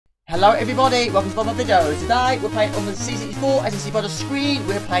Hello everybody, welcome to my video. Today we're playing on the C64, as you see by the screen,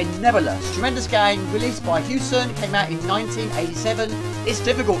 we're playing Nebulus. Tremendous game, released by Hewson, came out in 1987. It's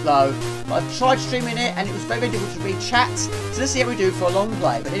difficult though, but I've tried streaming it and it was very difficult to read chat, so let's see how we do for a long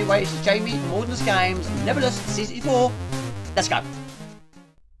play. But anyway, this is Jamie from Ordnance Games, Nebulus C64, let's go.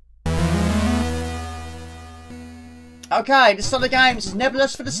 Okay, this is the game. This is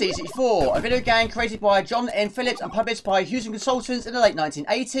Nebulus for the C64, a video game created by John N. Phillips and published by Hewson Consultants in the late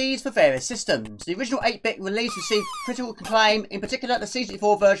 1980s for various systems. The original 8-bit release received critical acclaim. In particular, the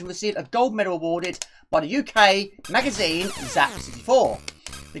C64 version received a gold medal awarded by the UK magazine Zap64.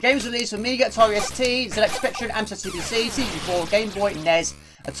 The game was released for Amiga, Atari ST, ZX Spectrum, Amstrad CPC, C64, Game Boy, NES,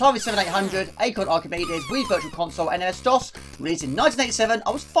 Atari 7800, Acorn Archimedes, Wii Virtual Console, and MS-DOS. Released in 1987, I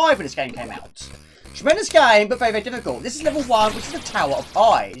was 5 when this game came out. Tremendous game, but very difficult. This is level 1, which is the Tower of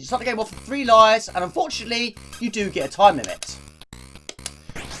Eyes. You start the game off with 3 lives, and unfortunately, you do get a time limit.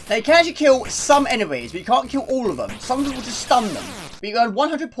 Now, you can actually kill some enemies, but you can't kill all of them. Some of them will just stun them. But you earn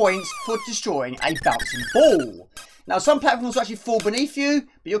 100 points for destroying a bouncing ball. Now, some platforms will actually fall beneath you,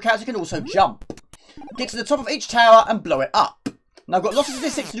 but your character can also jump. Get to the top of each tower and blow it up. Now, I've got lots of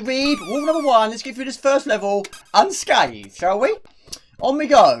statistics to read, but rule number 1, let's get through this first level unscathed, shall we? On we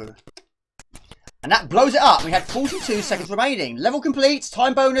go. And that blows it up. We had 42 seconds remaining. Level complete,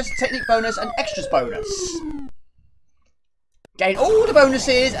 time bonus, technique bonus, and extras bonus. Gain all the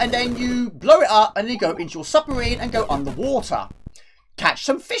bonuses, and then you blow it up, and then you go into your submarine and go underwater. Catch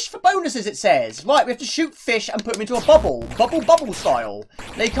some fish for bonuses, it says. Right, we have to shoot fish and put them into a bubble. Bubble style.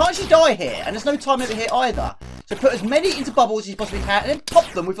 Now, you can't actually die here, and there's no time limit here either. So put as many into bubbles as you possibly can, and then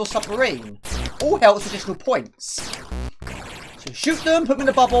pop them with your submarine. All helps additional points. So shoot them, put them in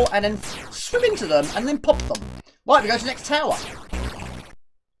a bubble, and then swim into them, and then pop them. Right, we go to the next tower.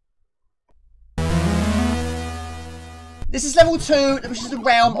 This is level 2, which is the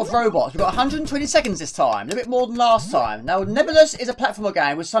realm of robots. We've got 120 seconds this time, a little bit more than last time. Now, Nebulus is a platformer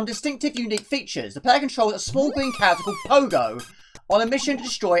game with some distinctive, unique features. The player controls a small green character called Pogo on a mission to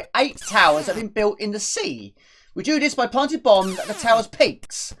destroy 8 towers that have been built in the sea. We do this by planting bombs at the tower's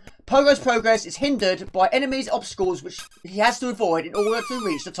peaks. Pogo's progress is hindered by enemies' obstacles which he has to avoid in order to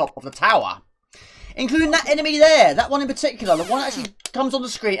reach the top of the tower. Including that enemy there, that one in particular, the one that actually comes on the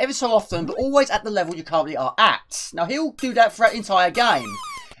screen every so often, but always at the level you currently are at. Now, he'll do that throughout the entire game.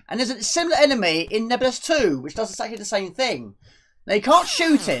 And there's a similar enemy in Nebulus 2, which does exactly the same thing. Now, you can't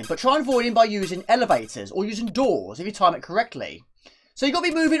shoot him, but try and avoid him by using elevators or using doors if you time it correctly. So you've got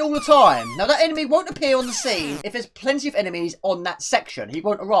to be moving all the time. Now, that enemy won't appear on the scene if there's plenty of enemies on that section. He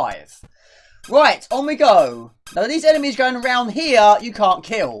won't arrive. Right, on we go. Now, these enemies going around here, you can't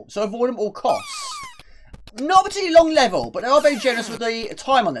kill. So avoid them at all costs. Not a particularly long level, but they are very generous with the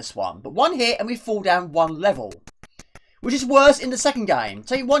time on this one. But one hit and we fall down 1 level. Which is worse in the second game.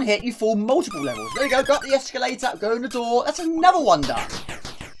 Take 1 hit, you fall multiple levels. There you go, got the escalator, go in the door. That's another one done.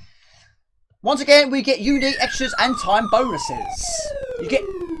 Once again, we get unique extras and time bonuses. You get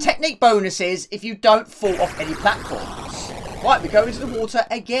technique bonuses if you don't fall off any platforms. Right, we go into the water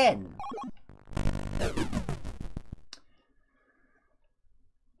again.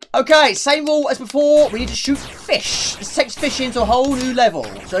 Okay, same rule as before. We need to shoot fish. This takes fish into a whole new level.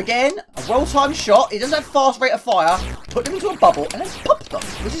 So again, a well-timed shot. It doesn't have fast rate of fire. Put them into a bubble and then pop them.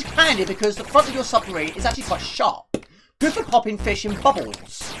 Which is handy because the front of your submarine is actually quite sharp. Good for popping fish in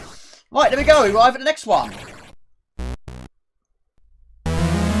bubbles. Right, there we go. We arrive at the next one.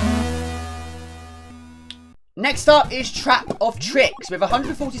 Next up is Trap of Tricks with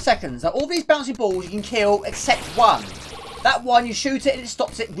 140 seconds. Now, all these bouncy balls you can kill except one. That one, you shoot it and it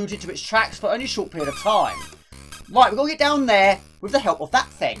stops it rooted to its tracks for only a short period of time. Right, we've got to get down there with the help of that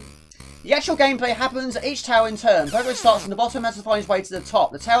thing. The actual gameplay happens at each tower in turn. Pogo starts from the bottom and has to find his way to the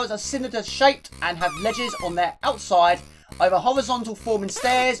top. The towers are cylinder-shaped and have ledges on their outside, either horizontal forming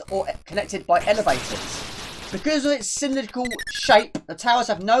stairs or connected by elevators. Because of its cylindrical shape, the towers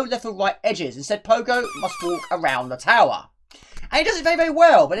have no left or right edges. Instead, Pogo must walk around the tower. And he does it very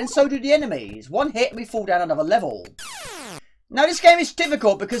well, but then so do the enemies. 1 hit and we fall down another level. Now, this game is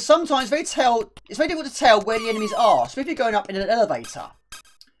difficult because sometimes it's very difficult to tell where the enemies are, especially going up in an elevator.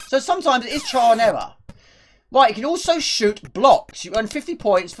 So sometimes it is trial and error. Right, you can also shoot blocks. You earn 50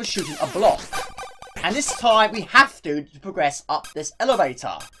 points for shooting a block. And this time, we have to progress up this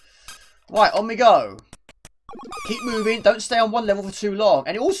elevator. Right, on we go. Keep moving, don't stay on one level for too long.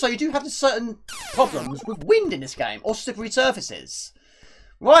 And also, you do have certain problems with wind in this game, or slippery surfaces.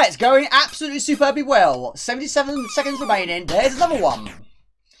 Right, it's going absolutely superbly well. 77 seconds remaining. There's another one.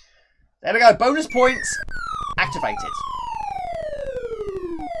 There we go, bonus points activated.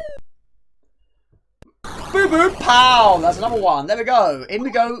 Boom, boom, pow. That's another one. There we go. In we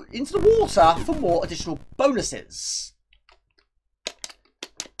go into the water for more additional bonuses.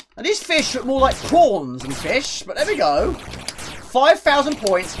 Now, these fish look more like prawns than fish, but there we go. 5,000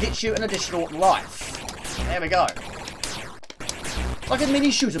 points gets you an additional life. There we go. It's like a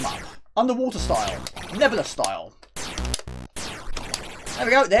mini shoot 'em up. Underwater style. Nebulus style. There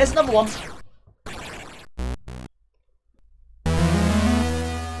we go. There's another one.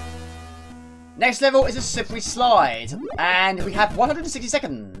 Next level is a slippery slide, and we have 160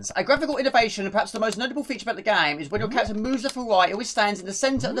 seconds. A graphical innovation, and perhaps the most notable feature about the game, is when your character moves left or right, it always stands in the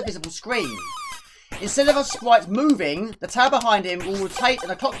centre of the visible screen. Instead of a sprite moving, the tower behind him will rotate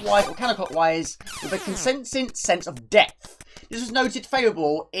in a clockwise or counterclockwise with a consistent sense of depth. This was noted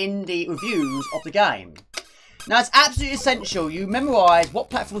favourable in the reviews of the game. Now, it's absolutely essential you memorise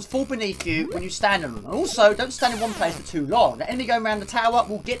what platforms fall beneath you when you stand on them. And also, don't stand in one place for too long. The enemy going around the tower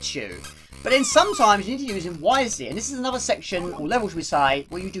will get you. But then sometimes you need to use him wisely, and this is another section, or level should we say,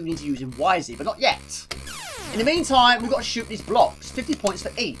 where you do need to use him wisely, but not yet. In the meantime, we've got to shoot these blocks, 50 points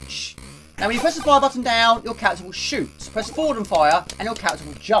for each. Now when you press the fire button down, your character will shoot. Press forward and fire, and your character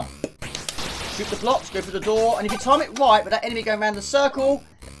will jump. Shoot the blocks, go through the door, and if you time it right with that enemy going around the circle,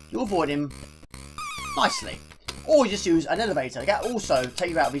 you'll avoid him nicely. Or you just use an elevator, that will also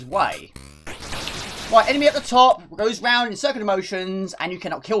take you out of his way. Right, enemy at the top, goes round in circular motions, and you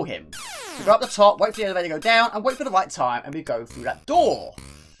cannot kill him. We go up the top, wait for the elevator to go down, and wait for the right time, and we go through that door.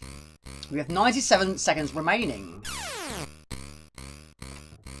 We have 97 seconds remaining.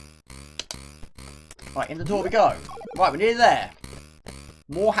 Right, in the door we go. Right, we're nearly there.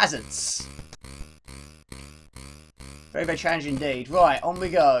 More hazards. Very, very challenging indeed. Right, on we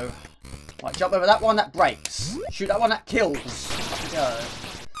go. Right, jump over that one, that breaks. Shoot that one, that kills. Up we go.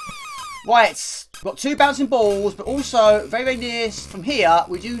 Right, we've got 2 bouncing balls, but also, very, very near from here,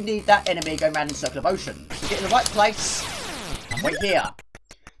 we do need that enemy going around in a circle of motion. So get in the right place, and wait here.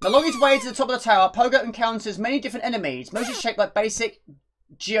 Now, along its way to the top of the tower, Pogo encounters many different enemies, mostly shaped like basic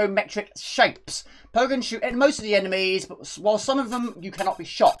geometric shapes. Pogo can shoot at most of the enemies, but while some of them you cannot be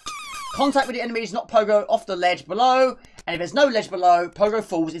shot. Contact with the enemies knock Pogo off the ledge below, and if there's no ledge below, Pogo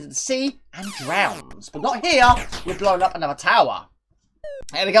falls into the sea and drowns. But not here, we're blowing up another tower.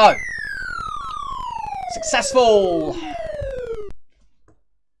 There we go. Successful!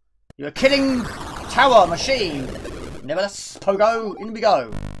 You're a killing tower machine. Nebulus, Pogo, in we go.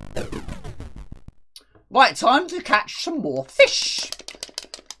 Right, time to catch some more fish.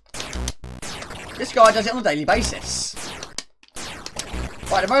 This guy does it on a daily basis.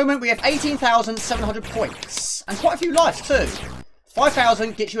 Right, at the moment we have 18,700 points. And quite a few lives too.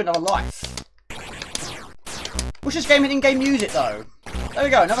 5,000 gets you another life. Wish this game had in-game music though. There we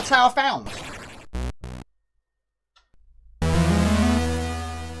go, another tower found.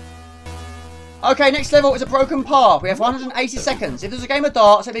 Okay, next level is a broken path. We have 180 seconds. If there's a game of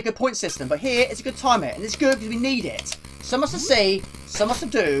darts, it'd be a good point system. But here, it's a good time it. And it's good because we need it. So much to see, so much to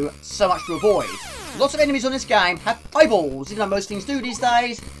do, so much to avoid. Lots of enemies on this game have eyeballs, even though most things do these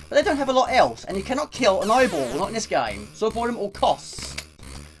days. But they don't have a lot else. And you cannot kill an eyeball, not in this game. So avoid them at all costs.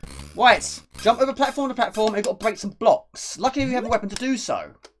 Right, jump over platform to platform and you've got to break some blocks. Luckily we have a weapon to do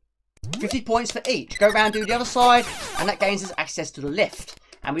so. 50 points for each. Go around, do the other side, and that gains us access to the lift.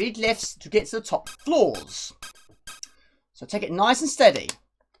 And we need lifts to get to the top floors. So take it nice and steady.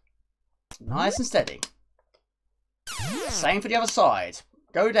 Nice and steady. Same for the other side.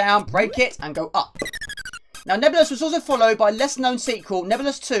 Go down, break it, and go up. Now, Nebulus was also followed by a less-known sequel,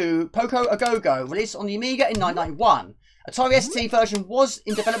 Nebulus 2, Poco A Go-Go, released on the Amiga in 1991. Atari ST version was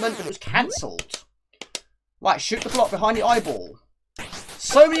in development, but it was cancelled. Right, shoot the block behind the eyeball.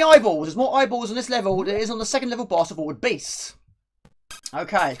 So many eyeballs. There's more eyeballs on this level than there is on the second level boss of Ordered Beast.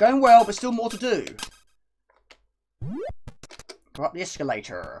 Okay, it's going well, but still more to do. Go up the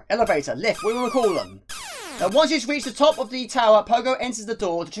escalator. Elevator, lift, what do we want to call them? Now, once it's reached the top of the tower, Pogo enters the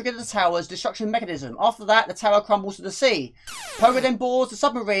door to trigger the tower's destruction mechanism. After that, the tower crumbles to the sea. Pogo then boards the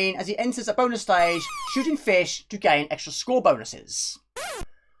submarine as he enters a bonus stage, shooting fish to gain extra score bonuses.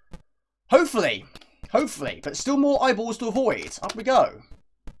 Hopefully, but still more eyeballs to avoid. Up we go.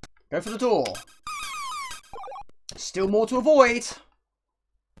 Go for the door. Still more to avoid.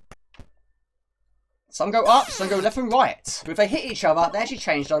 Some go up, some go left and right. But if they hit each other, they actually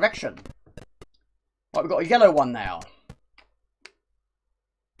change direction. Right, we've got a yellow one now.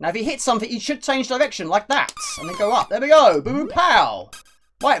 Now, if he hits something, he should change direction like that. And then go up. There we go. Boom, boom, pow.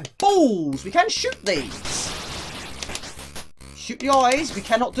 Right, balls. We can shoot these. Shoot the eyes. We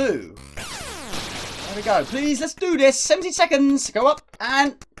cannot do. There we go. Please, let's do this. 70 seconds. Go up.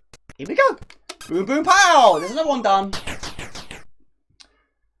 And here we go. Boom, boom, pow. There's another one done.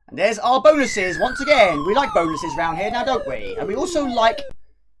 And there's our bonuses. Once again, we like bonuses around here now, don't we? And we also like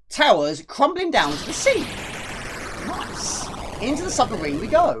towers crumbling down to the sea. Nice. Into the submarine we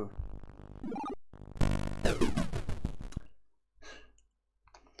go.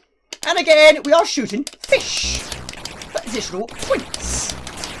 And again, we are shooting fish for additional points.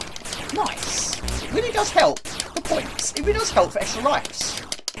 Nice. It really does help the points. It really does help for extra lives.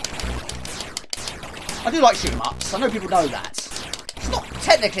 I do like shoot 'em ups. I know people know that. It's not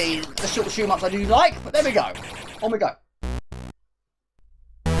technically the sort of shoot 'em ups I do like, but there we go. On we go.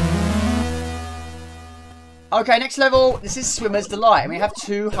 Okay, next level. This is Swimmer's Delight, and we have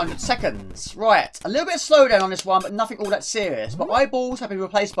 200 seconds. Right, a little bit of slowdown on this one, but nothing all that serious. But eyeballs have been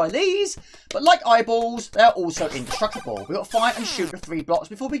replaced by these, but like eyeballs, they're also indestructible. We've got to find and shoot the 3 blocks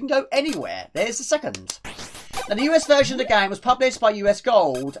before we can go anywhere. There's the second. Now, the US version of the game was published by US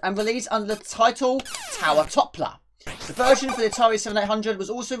Gold and released under the title Tower Toppler. The version for the Atari 7800 was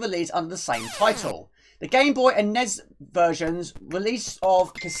also released under the same title. The Game Boy and NES versions release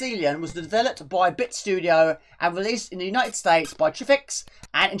of Caecilian was developed by Bit Studio and released in the United States by Trifix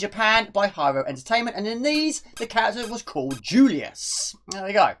and in Japan by Hyro Entertainment. And in these, the character was called Julius. There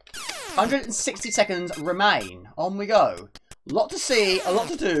we go. 160 seconds remain. On we go. A lot to see, a lot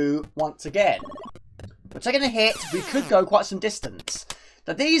to do once again. We're taking a hit. We could go quite some distance.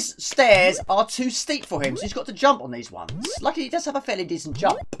 Now, these stairs are too steep for him, so he's got to jump on these ones. Luckily, he does have a fairly decent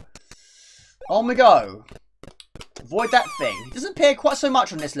jump. On we go. Avoid that thing. It doesn't appear quite so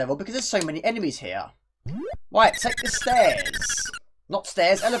much on this level because there's so many enemies here. Right, take the stairs. Not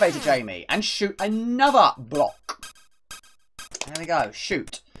stairs, elevator, Jamie. And shoot another block. There we go.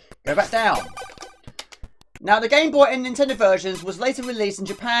 Shoot. Go back down. Now, the Game Boy and Nintendo versions was later released in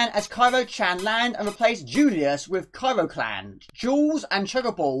Japan as Cairo-chan Land and replaced Julius with Cairo-clan. Jewels and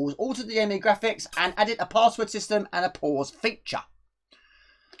Choco Balls altered the enemy graphics and added a password system and a pause feature.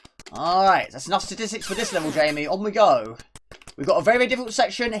 Alright, that's enough statistics for this level, Jamie. On we go. We've got a very, very difficult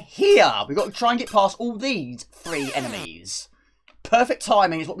section here. We've got to try and get past all these 3 enemies. Perfect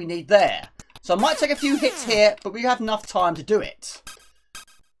timing is what we need there. So I might take a few hits here, but we have enough time to do it.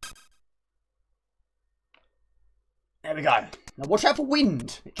 There we go. Now watch out for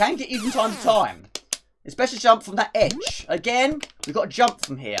wind. It can get you from time to time. It's best to jump from that edge. Again, we've got to jump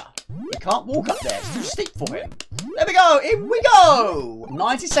from here. We can't walk up there. It's too steep for him. There we go. In we go.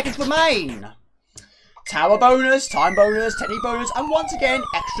 90 seconds remain. Tower bonus, time bonus, technique bonus, and once again,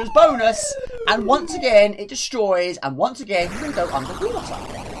 extras bonus. And once again, it destroys. And once again, we go underwater.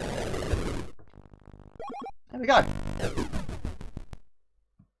 There we go.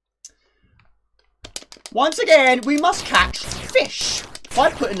 Once again, we must catch fish by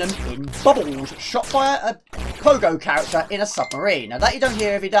putting them in bubbles shot by a pogo character in a submarine. Now that you don't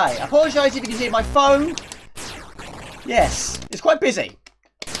hear every day. I apologise if you can hear my phone. Yes, it's quite busy.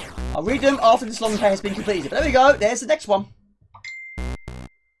 I'll read them after this long play has been completed. But there we go, there's the next one.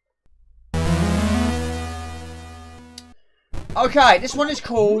 Okay, this one is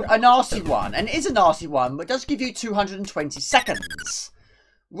called a nasty one. And it is a nasty one, but it does give you 220 seconds.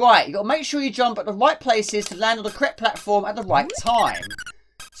 Right, you've got to make sure you jump at the right places to land on the correct platform at the right time.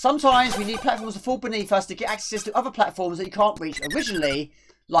 Sometimes we need platforms to fall beneath us to get access to other platforms that you can't reach originally,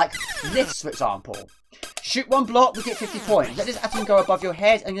 like lifts, for example. Shoot one block, we get 50 points. Let this atom go above your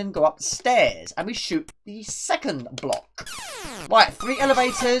head and then go up the stairs. And we shoot the second block. Right, 3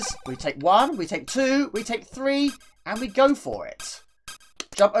 elevators. We take 1, we take 2, we take 3, and we go for it.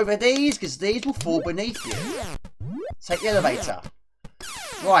 Jump over these, because these will fall beneath you. Take the elevator.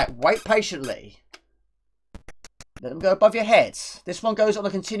 Right, wait patiently. Let them go above your head. This one goes on a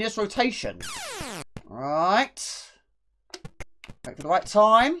continuous rotation. Right. Wait for the right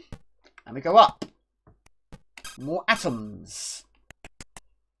time. And we go up. More atoms.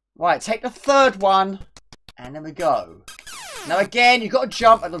 Right, take the third one. And then we go. Now again, you've got to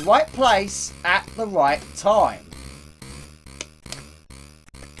jump at the right place at the right time.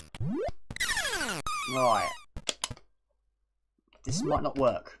 Right. This might not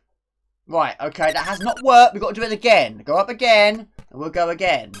work. Right, okay, that has not worked. We've got to do it again. Go up again, and we'll go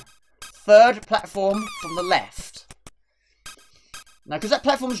again. Third platform from the left. Now, because that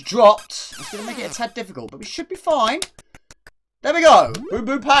platform's dropped, it's going to make it a tad difficult, but we should be fine. There we go. Boom,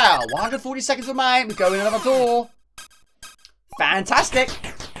 boom, pow. 140 seconds remain. We go in another door. Fantastic.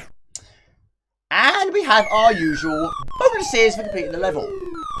 And we have our usual bonuses for completing the level.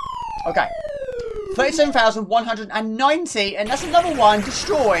 Okay. 37,190, and that's another one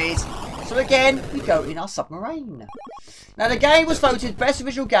destroyed. So again, we go in our submarine. Now the game was voted Best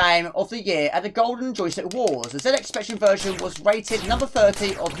Original Game of the Year at the Golden Joystick Awards. The ZX Spectrum version was rated number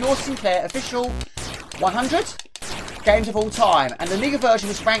 30 of your Sinclair official 100. games of all time, and the Amiga version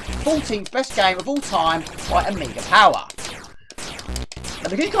was ranked 14th best game of all time by Amiga Power. Now,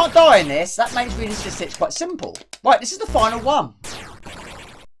 because you can't die in this, that makes reading statistics quite simple. Right, this is the final one.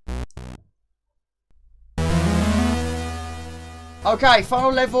 Okay,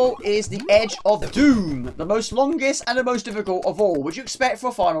 final level is the Edge of Doom. The most longest and the most difficult of all. What do you expect for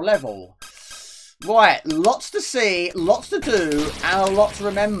a final level? Right, lots to see, lots to do, and a lot to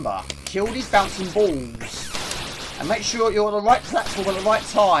remember. Kill these bouncing balls. And make sure you're on the right platform at the right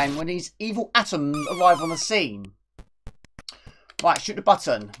time when these evil atoms arrive on the scene. Right, shoot the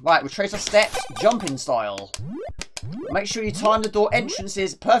button. Right, retrace our steps, jumping style. Make sure you time the door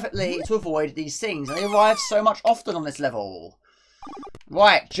entrances perfectly to avoid these things. And they arrive so much often on this level.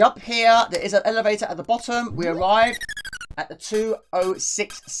 Right, jump here. There is an elevator at the bottom. We arrive at the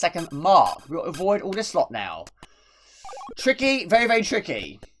 2:06 second mark. We'll avoid all this lot now. Tricky, very, very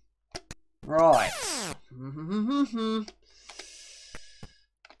tricky. Right.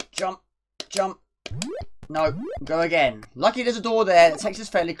 Jump, jump. No, go again. Lucky there's a door there that takes us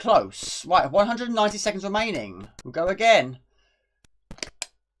fairly close. Right, 190 seconds remaining. We'll go again.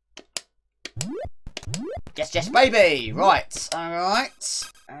 Yes, yes, baby. Right, alright.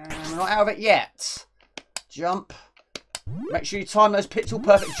 We're not out of it yet. Jump. Make sure you time those pixel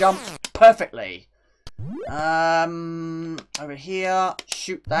perfect jumps perfectly. Over here.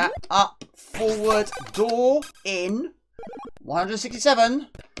 Shoot that. Up. Forward. Door. In. 167.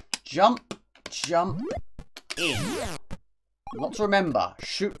 Jump. Jump. In. Not to remember.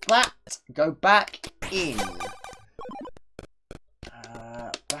 Shoot that. Go back. In.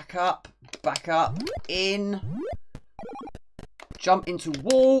 Back up. Back up. In. Jump into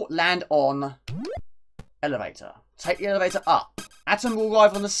wall. Land on elevator. Take the elevator up. Atom will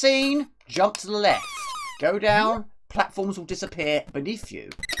arrive on the scene. Jump to the left. Go down. Platforms will disappear beneath you.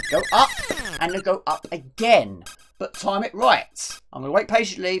 Go up. And then go up again. But time it right. I'm going to wait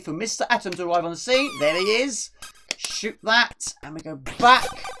patiently for Mr. Atom to arrive on the scene. There he is. Shoot that. And we go back.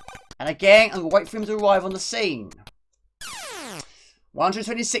 And again, I'm going to wait for him to arrive on the scene.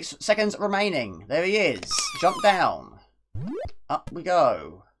 126 seconds remaining. There he is. Jump down. Up we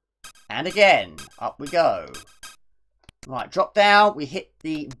go. And again. Up we go. Right, drop down. We hit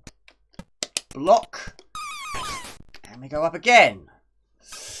the block. And we go up again.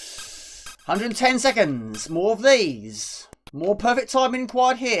 110 seconds. More of these. More perfect timing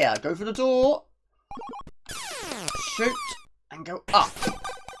required here. Go for the door. Shoot. And go up.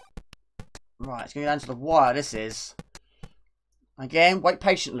 Right, it's going to go down to the wire. This is. Again, wait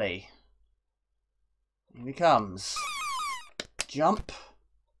patiently. Here he comes. Jump.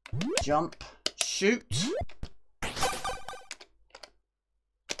 Jump. Shoot.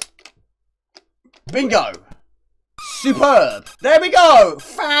 Bingo! Superb! There we go!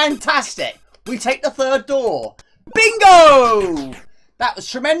 Fantastic! We take the third door. Bingo! That was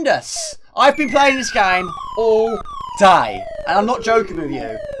tremendous. I've been playing this game all day. And I'm not joking with you.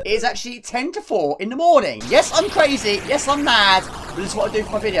 It is actually 10 to 4 in the morning. Yes, I'm crazy. Yes, I'm mad. But this is what I do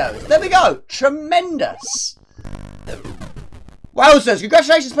for my videos. There we go. Tremendous. Wowzers,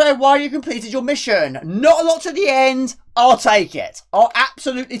 congratulations player 1, you completed your mission. Not a lot to the end. I'll take it. I'll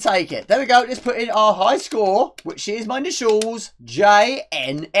absolutely take it. There we go. Let's put in our high score, which is my initials,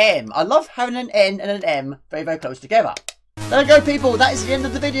 JNM. I love having an N and an M very, very close together. There we go, people. That is the end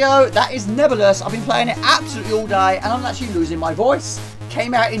of the video. That is Nebulus. I've been playing it absolutely all day, and I'm actually losing my voice.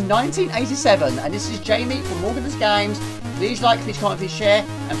 Came out in 1987, and this is Jamie from Morgan's Games. Please like, please comment, please share,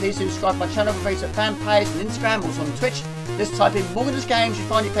 and please subscribe to my channel for Facebook fan page and Instagram, also on Twitch. Just type in Morgan's Games, you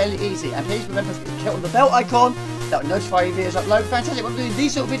find it fairly easy. And please remember to click on the bell icon. That will notify you videos upload. Fantastic. I'm doing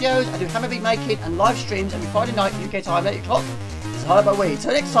these sort of videos. I do hammer beat making and live streams every Friday night UK time, 8 o'clock. It's hard by week.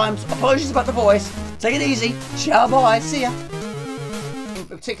 Till next time, apologies about the voice. Take it easy. Ciao, bye. See ya. In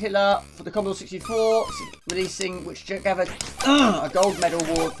particular, for the Commodore 64, releasing, which gathered a gold medal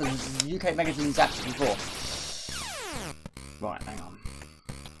award for the UK magazine C64. Right, hang on.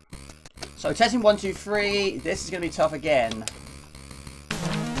 So, testing 1, 2, 3. This is going to be tough again.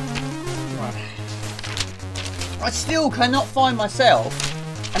 Right. I still cannot find myself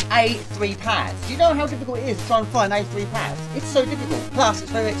an A3 pad. Do you know how difficult it is to try and find an A3 pad? It's so difficult. Plus,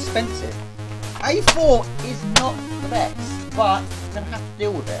 it's very expensive. A4 is not the best, but I'm going to have to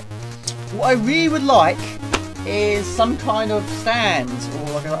deal with it. What I really would like is some kind of stand,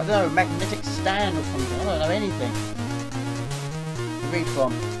 or like a, I don't know, magnetic stand or something. I don't know anything to read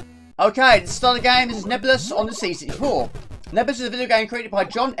from. Okay, to start the game, this is Nebulus on the C64. Nebulus is a video game created by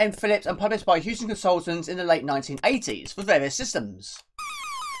John M. Phillips and published by Hewson Consultants in the late 1980s for various systems.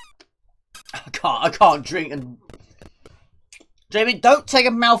 I can't drink and... Jamie, don't take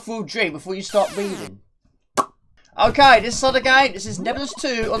a mouthful of drink before you start reading. Okay, this is the game. This is Nebulus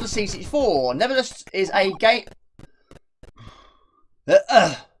 2 on the C64. Nebulus is a game...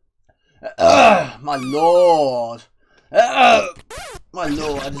 my lord. My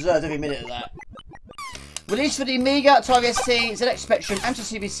lord, I deserved every minute of that. Released for the Amiga, Atari ST, ZX Spectrum,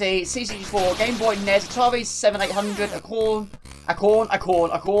 Amstrad CPC, C64, Game Boy, NES, Atari 7800, Acorn.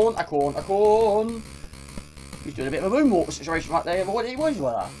 He's doing a bit of a moonwalk situation right there. What was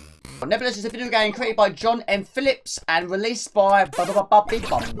that? Nebulus is a video game created by John M. Phillips and released by In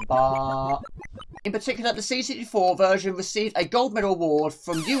particular, the C64 version received a gold medal award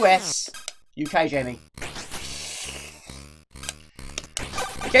from UK, Jamie.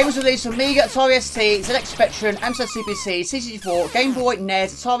 The game was released for Amiga, Atari ST, ZX Spectrum, Amstrad CPC, C64, Game Boy,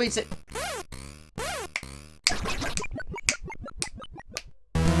 NES, Atari Z...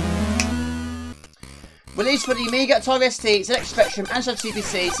 Released for the Amiga, Atari ST, ZX Spectrum, Amstrad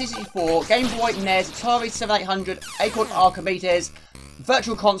CPC, C64, Game Boy, NES, Atari 7800, Acorn Archimedes,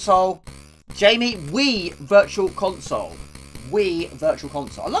 Virtual Console, Jamie, Wii Virtual Console. Wii Virtual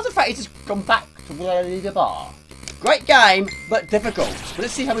Console. I love the fact he's just gone back to the bar. Great game, but difficult. But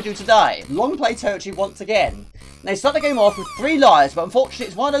let's see how we do today. Longplay territory once again. They start the game off with 3 lives, but unfortunately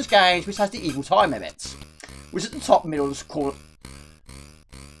it's one of those games which has the evil time limits. Which is at the top middle corner.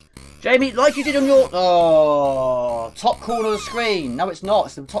 Jamie, like you did on your... Oh, top corner of the screen. No, it's not.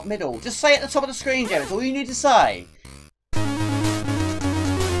 It's the top middle. Just say it at the top of the screen, Jamie. That's all you need to say.